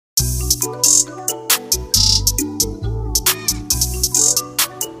LUCI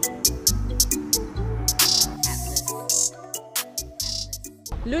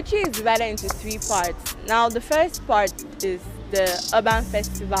is divided into three parts. Now, the first part is the Urban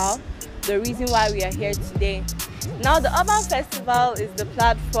Festival, the reason why we are here today. Now, the Urban Festival is the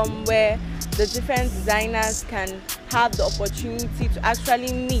platform where the different designers can have the opportunity to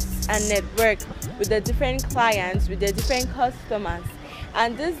actually meet and network with the different clients, with the different customers.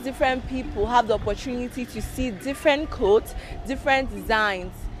 And these different people have the opportunity to see different clothes, different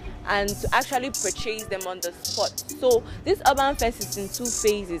designs, and to actually purchase them on the spot. So this Urban Fest is in two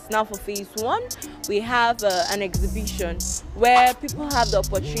phases. Now, for phase one, we have an exhibition where people have the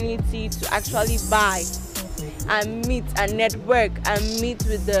opportunity to actually buy and meet and network and meet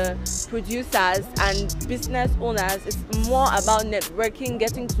with the producers and business owners. It's more about networking,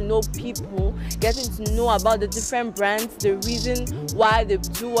 getting to know people, getting to know about the different brands, the reason why they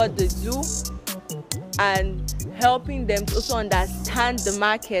do what they do, and helping them to also understand the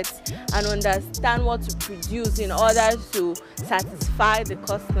market and understand what to produce in order to satisfy the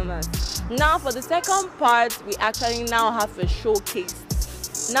customers. Now, for the second part, we actually now have a showcase.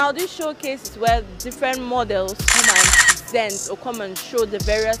 Now, this showcase is where different models come and present or come and show the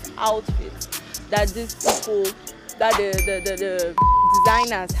various outfits that these people, that the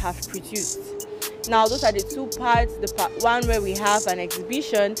designers have produced. Now, those are the two parts, the part one where we have an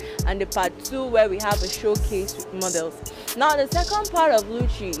exhibition and the part two where we have a showcase with models. Now, the second part of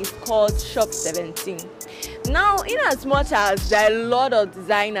LUCI is called Shop 17. Now, in as much as there are a lot of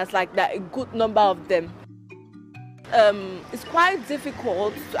designers, like that, a good number of them, it's quite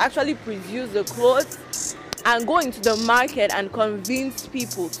difficult to actually produce the clothes and go into the market and convince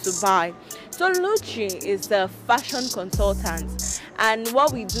people to buy. So LUCI is a fashion consultant, and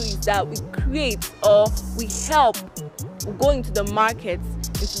what we do is that we create or we help go into the market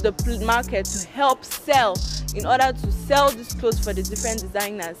to help sell, in order to sell these clothes for the different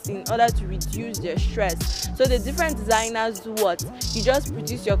designers, in order to reduce their stress. So the different designers do what? You just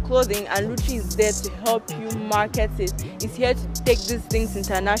produce your clothing, and LUCI is there to help you market it. It's here to take these things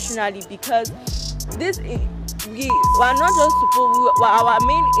internationally, because we are not just our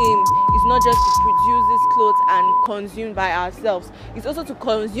main aim is not just to produce these clothes and consume by ourselves. It's also to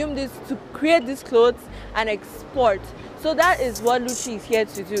consume this, to create these clothes and export. So that is what LUCI is here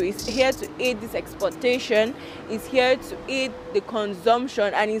to do. It's here to aid this exportation, it's here to aid the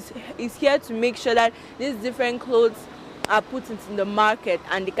consumption, and it's here to make sure that these different clothes are put into the market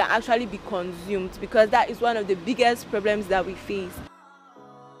and they can actually be consumed, because that is one of the biggest problems that we face.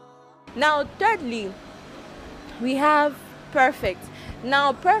 Now, thirdly, we have Perfect.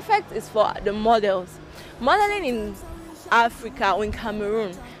 Now, Perfect is for the models. Modeling in Africa or in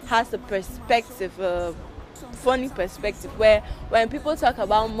Cameroon has a perspective, funny perspective, where when people talk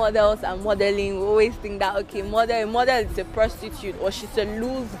about models and modeling, we always think that, okay, a model is a prostitute, or she's a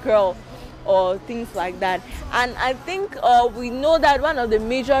loose girl, or things like that. And I think we know that one of the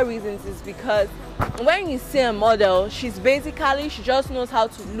major reasons is because when you see a model, she just knows how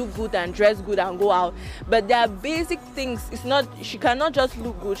to look good and dress good and go out. But there are basic things. She cannot just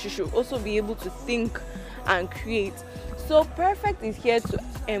look good, she should also be able to think and create. So Perfect is here to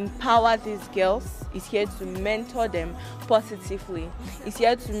empower these girls, is here to mentor them positively, is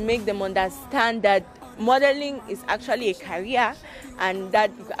here to make them understand that modeling is actually a career and that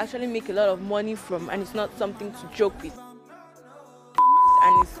you can actually make a lot of money from, and it's not something to joke with,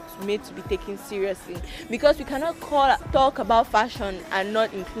 and it's made to be taken seriously. Because we cannot talk about fashion and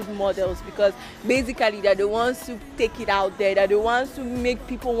not include models, because basically they're the ones who take it out there, they're the ones who make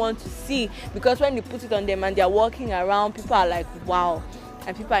people want to see, because when they put it on them and they're walking around, people are like, wow,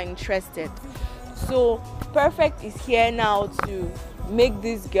 and people are interested. So Perfect is here now to make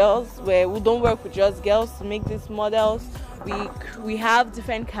these girls, where we don't work with just girls, to make these models. We have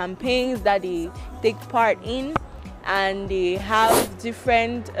different campaigns that they take part in, and they have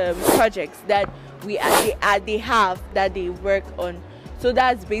different projects that they have that they work on. So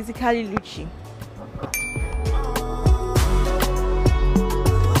that's basically LUCI.